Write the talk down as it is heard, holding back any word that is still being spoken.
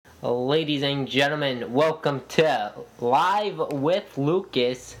Ladies and gentlemen, welcome to Live with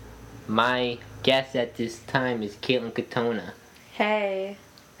Lucas. My guest at this time is Caitlin Katona. Hey.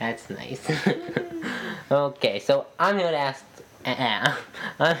 That's nice. Okay, so I'm here to ask.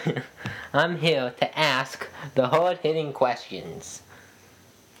 I'm here to ask the hard-hitting questions.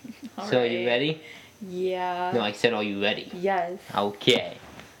 So, are you ready? Yeah. No, I said, are you ready? Yes. Okay.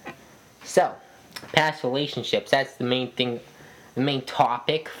 So, past relationships. That's the main thing. The main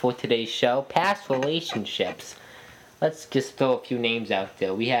topic for today's show, past relationships. Let's just throw a few names out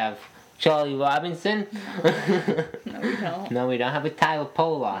there. We have Charlie Robinson. No, we don't. No, we don't have a Tyler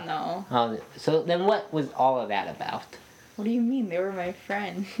Polar. No. So then what was all of that about? What do you mean? They were my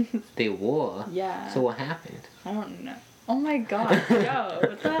friends. They were? Yeah. So what happened? I don't know. Oh my god. Yo,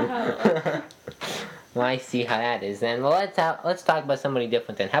 what the hell? Well, I see how that is then. Well, let's talk about somebody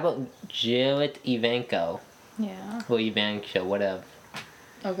different then. How about Jared Ivanko? Yeah. Or Ivanko, whatever.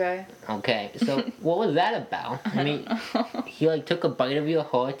 Okay. Okay, so what was that about? I mean, he took a bite of your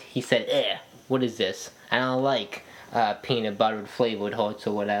heart. He said, what is this? I don't like peanut butter flavored hearts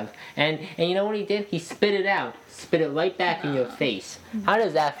or whatever. And you know what he did? He spit it out. Spit it right back in your face. How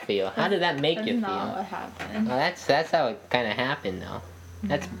does that feel? How did that make you feel? That's not what happened. Well, that's how it kind of happened, though.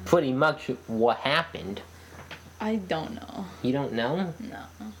 That's pretty much what happened. I don't know. You don't know? No.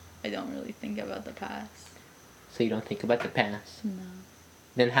 I don't really think about the past. So you don't think about the past? No.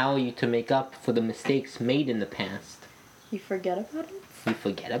 Then how are you to make up for the mistakes made in the past? You forget about it? You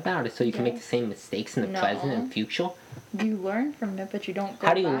forget about it so you can make the same mistakes in the present and future? You learn from it, but you don't go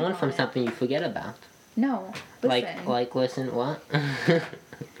How do you back learn on from it. something you forget about? No. Listen. Listen, what?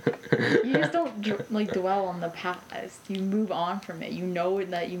 You just don't dwell on the past. You move on from it. You know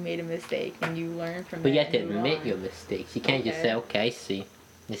that you made a mistake and you learn from it. But you have to and move admit on. your mistakes. You can't just Okay. say, okay, see,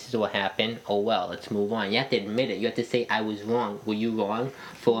 this is what happened. Oh well, let's move on. You have to admit it. You have to say, I was wrong. Were you wrong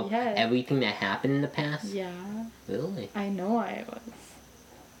for Yes. everything that happened in the past? Yeah. Really? I know I was.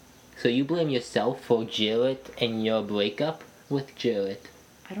 So you blame yourself for Jared and your breakup with Jared?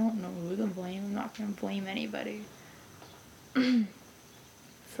 I don't know who to blame. I'm not going to blame anybody. It's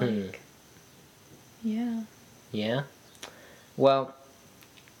like, yeah. Yeah? Well,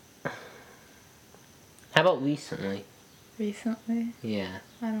 how about recently? Recently? Yeah.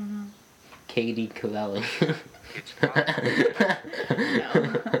 I don't know. Katie Corelli. No.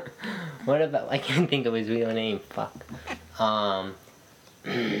 What about, I can't think of his real name, fuck.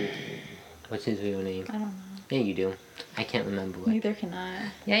 What's his real name? I don't know. Yeah, you do. I can't remember it. Neither can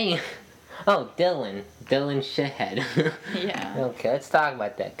I. Yeah, you. Oh, Dylan. Dylan Shithead. Yeah. Okay, let's talk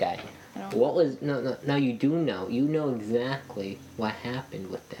about that guy. I don't What was, no, you do know. You know exactly what happened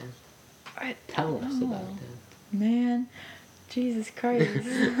with them. Tell us know. about that. Man. Jesus Christ.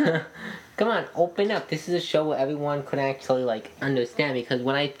 Come on, open up. This is a show where everyone could actually understand. Because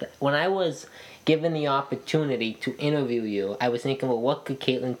when I was given the opportunity to interview you, I was thinking, well, what could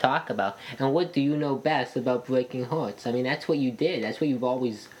Caitlin talk about, and what do you know best about breaking hearts? I mean, that's what you did. That's what you've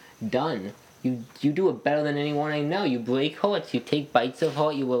always done. You do it better than anyone I know. You break hearts. You take bites of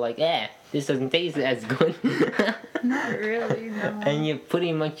heart. You were like, this doesn't taste as good. Not really, no. And you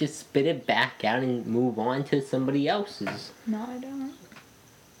pretty much just spit it back out and move on to somebody else's. No, I don't.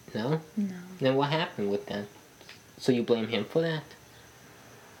 No? No. Then what happened with that? So you blame him for that?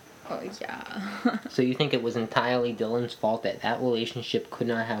 Oh, yeah. So you think it was entirely Dylan's fault that relationship could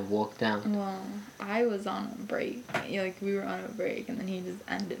not have worked out? Well, I was on a break. We were on a break, and then he just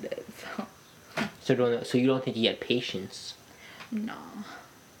ended it, so. So you don't think he had patience? No.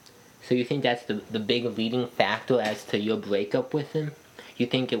 So you think that's the big leading factor as to your breakup with him? You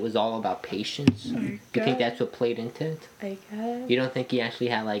think it was all about patience? You think that's what played into it? I guess. You don't think he actually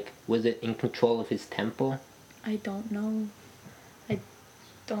had was it in control of his temper? I don't know. I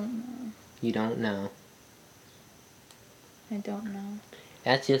don't know. You don't know. I don't know.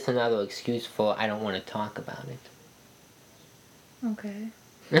 That's just another excuse for I don't want to talk about it. Okay.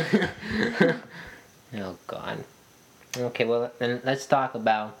 Oh God. Okay, well then let's talk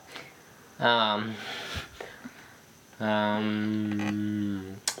about trying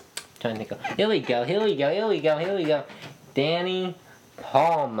to think of, here we go. Danny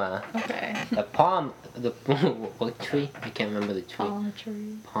Palmer. Okay. The palm, what tree? I can't remember the tree. Palm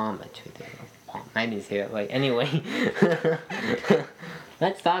tree. Palmer tree. There you go. Palm. I didn't say it right. Anyway,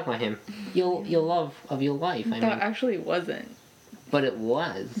 let's talk about him. Your love of your life. I mean, That actually wasn't. but it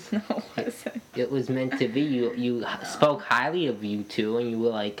was. No, it wasn't. It was meant to be. You spoke highly of you two, and you were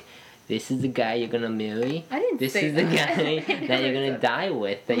like, "This is the guy you're gonna marry. I didn't This say is the that. guy I that you're never gonna said die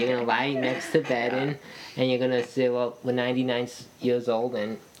with. That you're gonna lie next to bed in, and you're gonna say, well, we're 99 years old,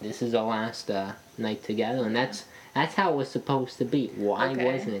 and this is our last night together." And That's how it was supposed to be. Why Okay.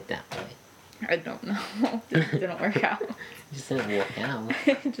 wasn't it that way? I don't know. It didn't work out. It just didn't work out.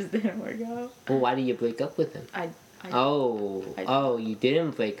 It just didn't work out. Well, why did you break up with him? I Oh, you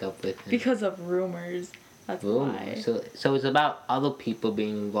didn't break up with him. because of rumors. That's why. So it's about other people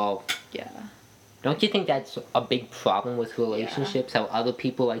being involved. Yeah. Don't you think that's a big problem with relationships? How other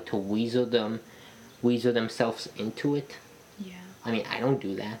people like to weasel themselves into it? Yeah. I mean, I don't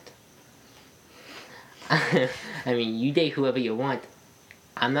do that. I mean, you date whoever you want.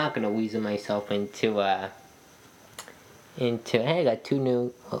 I'm not gonna weasel myself into hey, I got 2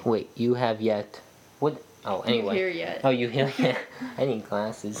 new. Oh, wait, you have yet? What? Oh, anyway. You here yet? Oh, you here yet? I need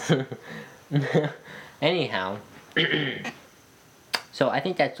glasses. Anyhow, so I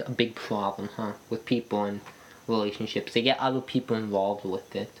think that's a big problem, huh? With people in relationships, they get other people involved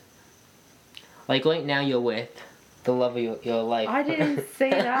with it. Like right now, you're with the love of your life. I didn't say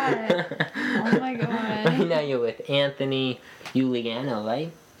that. Oh my god. Right now, you're with Anthony Juliano,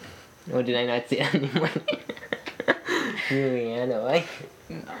 right? Or did I not say that anymore? Juliano, right?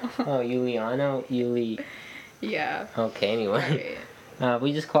 No. Oh, Juliano, Yeah. Okay, anyway. Right.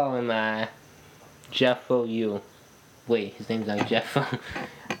 We just call him Jeffo U. Wait, his name's not Jeffo.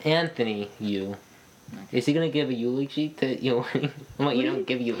 Anthony U. Okay. Is he gonna give a eulogy to you? Well, you don't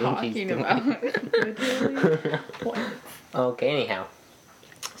give eulogies talking to about? Literally? What? Okay, anyhow.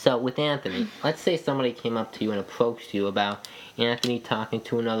 So with Anthony, let's say somebody came up to you and approached you about Anthony talking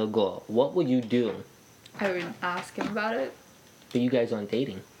to another girl. What would you do? I would ask him about it. But you guys aren't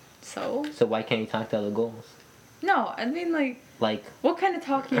dating. So? So why can't you talk to other girls? No, I mean Like, what kind of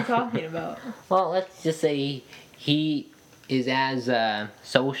talk are you talking about? well, let's just say he is as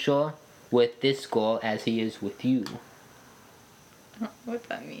social with this girl as he is with you. What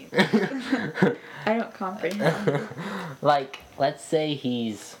that means? I don't comprehend. Like, let's say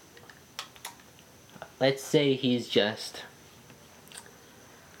he's just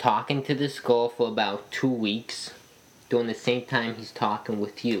talking to this girl for about 2 weeks during the same time he's talking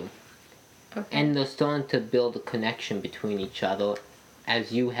with you. Okay. And they're starting to build a connection between each other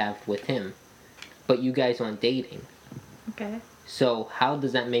as you have with him. But you guys aren't dating. Okay. So how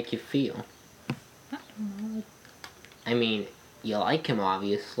does that make you feel? I don't know. I mean, you like him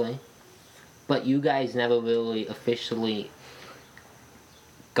obviously, but you guys never really officially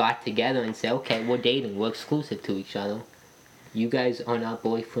got together and said, okay, we're dating, we're exclusive to each other. You guys are not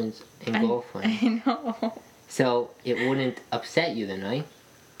boyfriends and girlfriends. I know. So it wouldn't upset you then, right?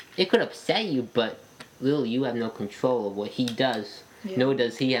 It could upset you, but really you have no control of what he does. Yeah. Nor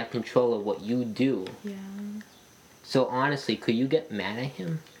does he have control of what you do. Yeah. So honestly, could you get mad at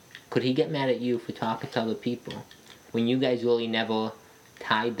him? Could he get mad at you for talking to other people? When you guys really never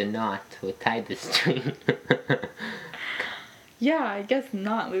tied the knot or tied the string? Yeah, I guess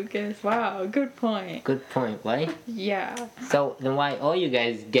not, Lucas. Wow, good point. Good point, right? Yeah. So then why are you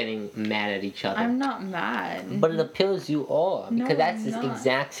guys getting mad at each other? I'm not mad. But it appears you are, because No, that's I'm the not.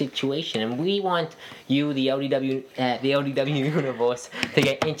 exact situation, and we want you, the LDW universe, to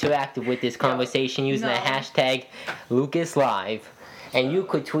get interactive with this conversation using the no. hashtag LucasLive, and you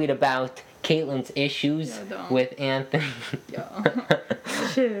could tweet about Caitlin's issues No, don't. with Anthony, Yo.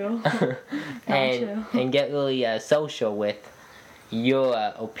 Chill. and chill. get really social with your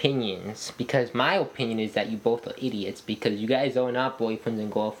opinions, because my opinion is that you both are idiots, because you guys are not boyfriends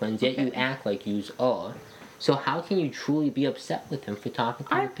and girlfriends, yet you Okay. act like yous are. So how can you truly be upset with him for talking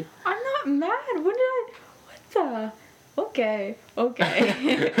to other people? I'm not mad. What the? Okay.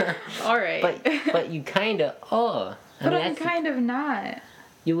 Alright. But you kinda are. But I'm that's- kind of not.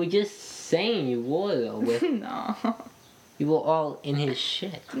 You were just saying you were though. With No. you were all in his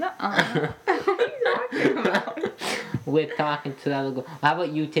shit. Nuh-uh. What are you talking about? With talking to the other girl. How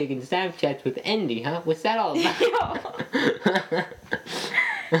about you taking Snapchats with Andy, huh? What's that all about?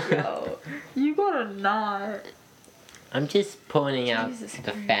 Yo, you gotta not. I'm just pointing out Jesus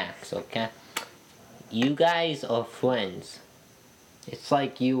the Christ. facts, okay? You guys are friends. It's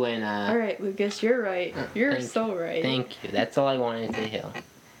like you and Alright, Lucas, you're right. You're thank so right. Thank you. That's all I wanted to hear.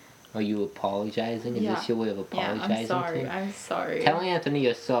 Are you apologizing? Is Yeah. this your way of Yeah, apologizing? I'm sorry. to him? I'm sorry. Tell Anthony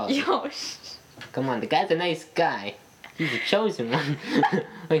you're sorry. Yo, Come on, the guy's a nice guy. He's a chosen one.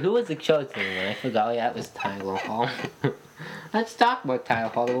 Wait, who was the chosen one? I forgot. Oh, yeah, that was Tyler Hall. Let's talk about Tyler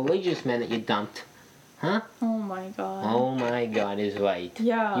Hall, the religious man that you dumped. Huh? Oh my god. Oh my God is right.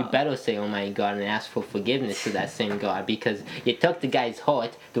 Yeah. You better say oh my God and ask for forgiveness to that same God, because you took the guy's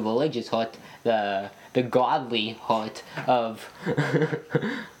heart, the religious heart, the godly heart of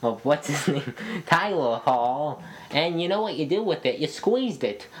of what's his name, Tyler Hall, and you know what you did with it? You squeezed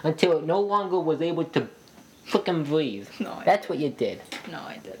it until it no longer was able to fucking breathe. No, I That's what you did. No,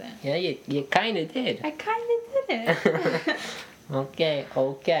 I didn't. Yeah, you kind of did. I kind of did it. Okay.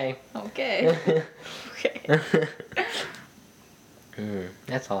 Okay. Okay.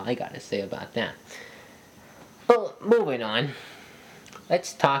 That's all I got to say about that. Well, moving on.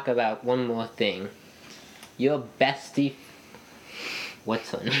 Let's talk about one more thing. Your bestie.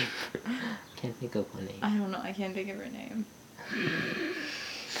 What's her name? Can't think of her name. I don't know. I can't think of her name.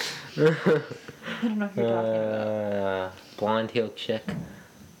 I don't know who you're talking about. Blonde hair chick.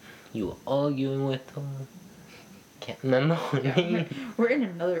 You were arguing with her. Can't remember her name. We're in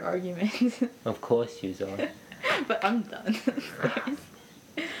another argument. Of course you are. But I'm done.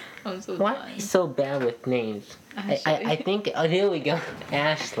 I'm so Why done. are you so bad with names? I think... Oh, here we go.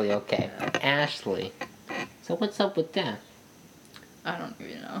 Ashley, okay. Ashley. So what's up with that? I don't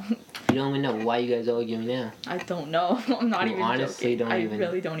even know. You don't even know. Why you guys arguing now? I don't know. I'm not You even honestly joking. don't even-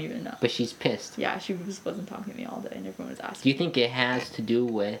 really don't even know. But she's pissed. Yeah, she just wasn't talking to me all day and everyone was asking. Do you think it has to do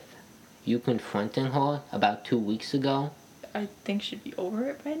with you confronting her about 2 weeks ago? I think she'd be over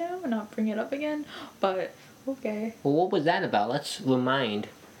it by now and not bring it up again. But, okay. Well, what was that about? Let's rewind.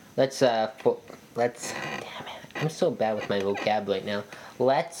 Let's. Damn it. I'm so bad with my vocab right now.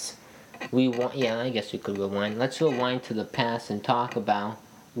 Let's rewind. Yeah, I guess we could rewind. Let's rewind to the past and talk about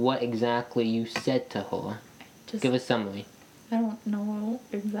what exactly you said to her. Just, Give a summary. I don't know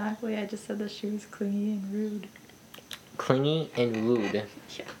exactly. I just said that she was clingy and rude. Clingy and rude.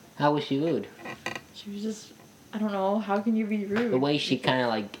 Yeah. How was she rude? She was just, I don't know. How can you be rude? The way she kind of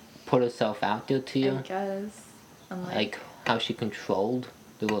like put herself out there to you. I guess. I'm Like how she controlled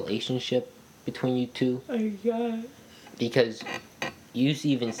the relationship between you two. I guess. Because you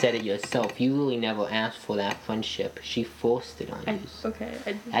even said it yourself. You really never asked for that friendship. She forced it on you. Okay.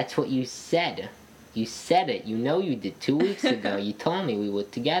 That's what you said. You said it. You know you did 2 weeks ago. You told me we were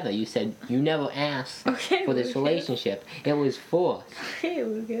together. You said you never asked Okay, for this Lucas. relationship. It was forced. Hey,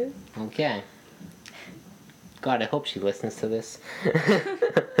 Lucas. Okay. God, I hope she listens to this.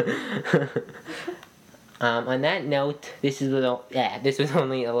 On that note, this was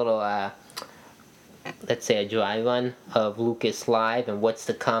only a little, let's say a dry run of Lucas Live and what's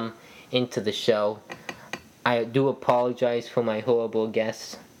to come into the show. I do apologize for my horrible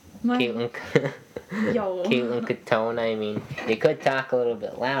guest, Caitlin. Yo. Caitlin Catone. I mean, you could talk a little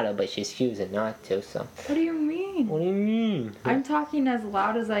bit louder, but she's choosing not to, so. What do you mean? What do you mean? I'm talking as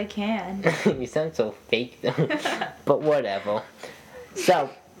loud as I can. You sound so fake, though. But whatever. So,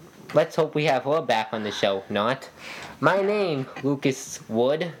 let's hope we have her back on the show. Not. My name, Lucas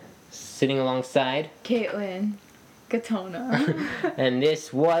Wood, sitting alongside Caitlin. Katona. and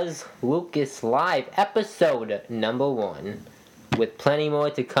this was Lucas Live, episode number 1. With plenty more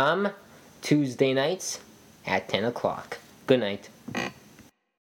to come, Tuesday nights at 10 o'clock. Good night.